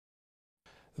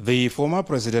The former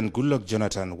President Goodluck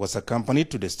Jonathan was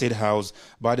accompanied to the State House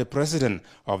by the President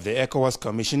of the ECOWAS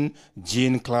Commission,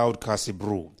 Jean-Claude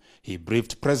Cassibrou. He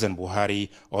briefed President Buhari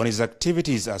on his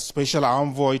activities as special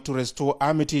envoy to restore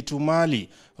amity to Mali,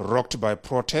 rocked by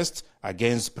protests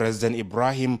against President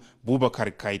Ibrahim Boubacar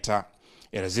Keïta.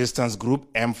 A resistance group,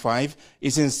 M5,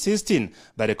 is insisting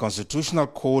that the Constitutional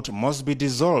Court must be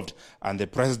dissolved and the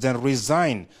president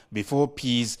resign before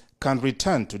peace can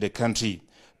return to the country.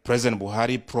 President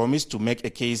Buhari promised to make a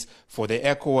case for the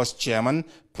ECOWAS chairman,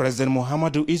 President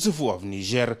Muhammadu Issoufou of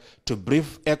Niger, to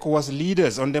brief ECOWAS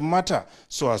leaders on the matter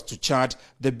so as to chart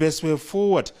the best way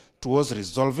forward towards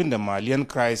resolving the Malian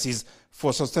crisis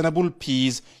for sustainable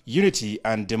peace, unity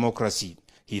and democracy.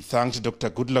 He thanked Dr.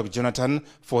 Goodluck Jonathan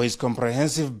for his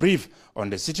comprehensive brief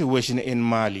on the situation in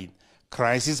Mali.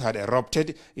 Crisis had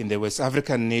erupted in the West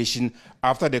African nation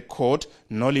after the court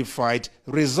nullified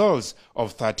results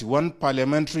of 31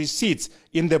 parliamentary seats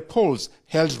in the polls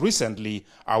held recently,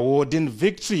 awarding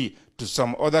victory to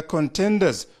some other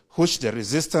contenders, which the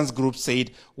resistance group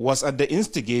said was at the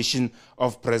instigation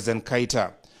of President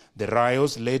Keïta. The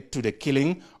riots led to the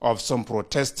killing of some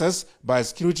protesters by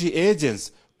security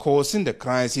agents, causing the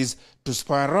crisis to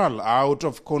spiral out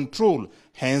of control,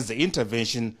 hence the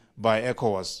intervention by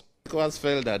ECOWAS. ECOWAS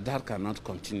felt that cannot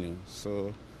continue,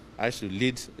 so I should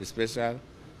lead a special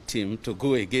team to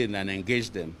go again and engage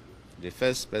them. The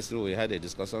first person we had a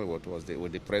discussion with was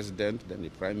with the president, then the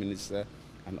prime minister,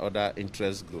 and other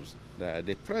interest groups.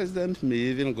 The president may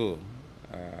even go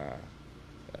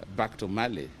back to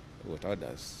Mali with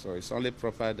others. So it's only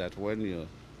proper that when you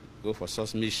go for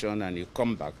such mission and you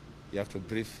come back, you have to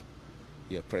brief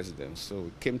your president. So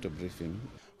we came to brief him.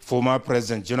 Former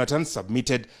President Jonathan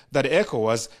submitted that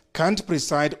ECOWAS can't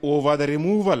preside over the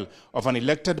removal of an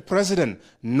elected president.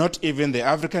 Not even the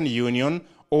African Union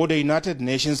or the United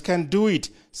Nations can do it,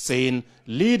 saying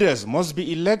leaders must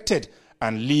be elected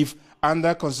and live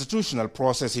under constitutional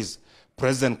processes.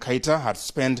 President Keïta had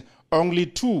spent only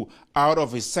 2 out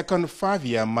of his second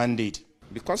 5-year mandate.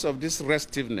 Because of this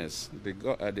restiveness,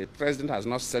 the president has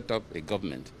not set up a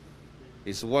government.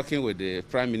 He's working with the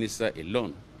prime minister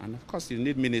alone. And of course, you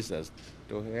need ministers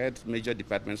to head major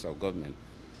departments of government.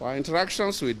 For our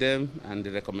interactions with them and the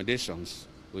recommendations,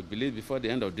 we believe before the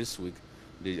end of this week,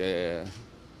 the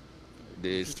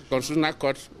Constitutional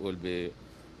Court will be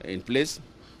in place.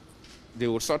 They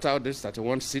will sort out these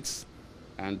 31 seats,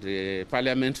 and the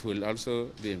parliament will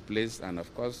also be in place. And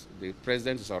of course, the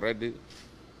president is already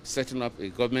setting up a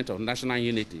government of national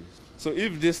unity. So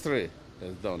if this 3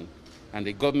 is done and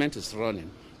the government is running,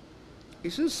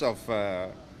 issues of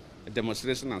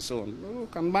demonstration and so on, we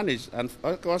can manage. And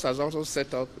ECOWAS has also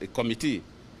set up a committee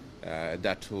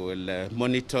that will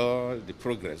monitor the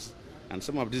progress, and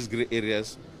some of these gray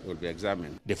areas will be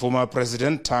examined. The former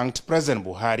president thanked President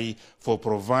Buhari for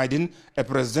providing a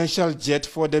presidential jet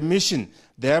for the mission,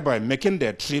 thereby making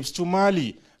their trips to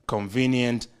Mali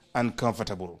convenient and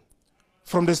comfortable.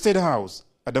 From the State House,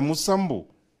 Adamu Sambu,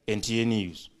 NTA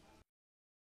News.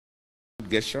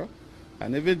 Gesture.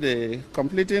 And even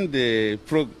completing the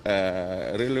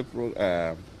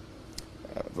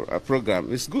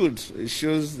program is good. It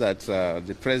shows that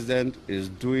the president is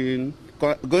going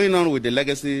on with the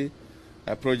legacy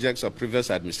projects of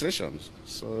previous administrations.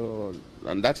 So,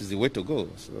 and that is the way to go.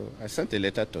 So I sent a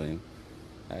letter to him.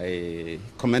 I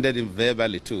commended him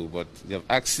verbally too, but you have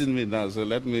asked me now, so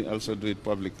let me also do it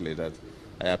publicly that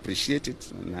I appreciate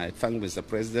it, and I thank Mr.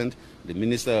 President, the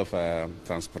Minister of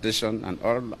Transportation, and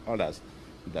all others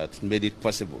that made it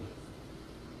possible.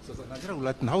 So, Nigeria would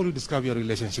like to know, how will you describe your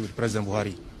relationship with President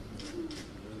Buhari?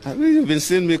 You've been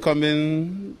seeing me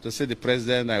coming to see the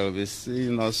President. I will be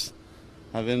seeing us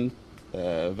having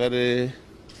a very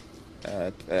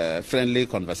friendly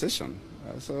conversation.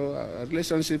 So our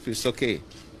relationship is okay.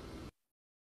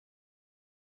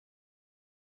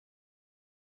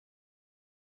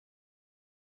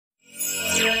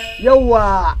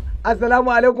 Yawwa,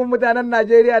 assalamu alaikum mutanen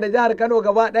Najeriya da jihar Kano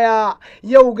gaba daya.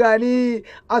 Yau gani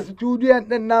a studiyon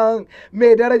din nan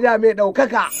mai daraja mai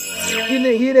daukaka.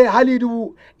 Shine Hali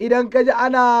Dubu. Idan ka ji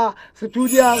ana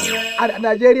studiyon a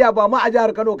Najeriya ba ma a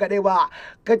jihar Kano kadai ba,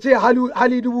 ka ce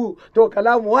Hali Dubu to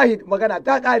kalamu wahid, magana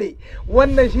ta kare.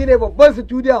 Wannan shine babban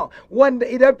studiyon wanda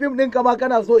idan fim ɗinka ma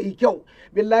kana so i kyau,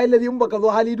 billahi lazi in baka zo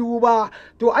Hali Dubu ba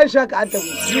to an sha ka an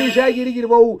tafi. Ni sha girgir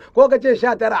bawu, ko ka ce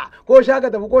 19, ko sha ka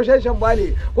tafi, ko shan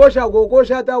shambale, ko shago, ko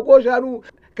shata, ko shanu,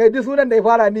 kai duk sunan da ya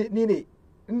fara ni ne.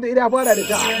 Inda ina fara da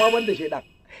sha amma ban da shedan.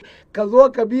 Ka zo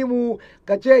ka bi mu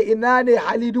ka ce ina ne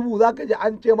Hali Dubu, za ka ji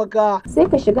an ce maka sai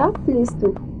ka shiga Play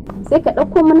Store, sai ka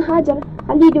ɗauko manhajar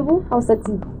Hali Dubu Hausa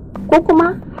TV ko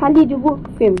kuma Hali Dubu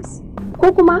Films, ko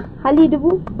kuma Hali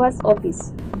Dubu bus office.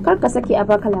 Kar ka sake a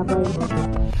baka labari.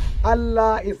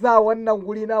 Allah isa wannan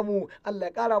guri namu, Allah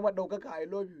ya kara ma ɗaukaka. I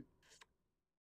love you.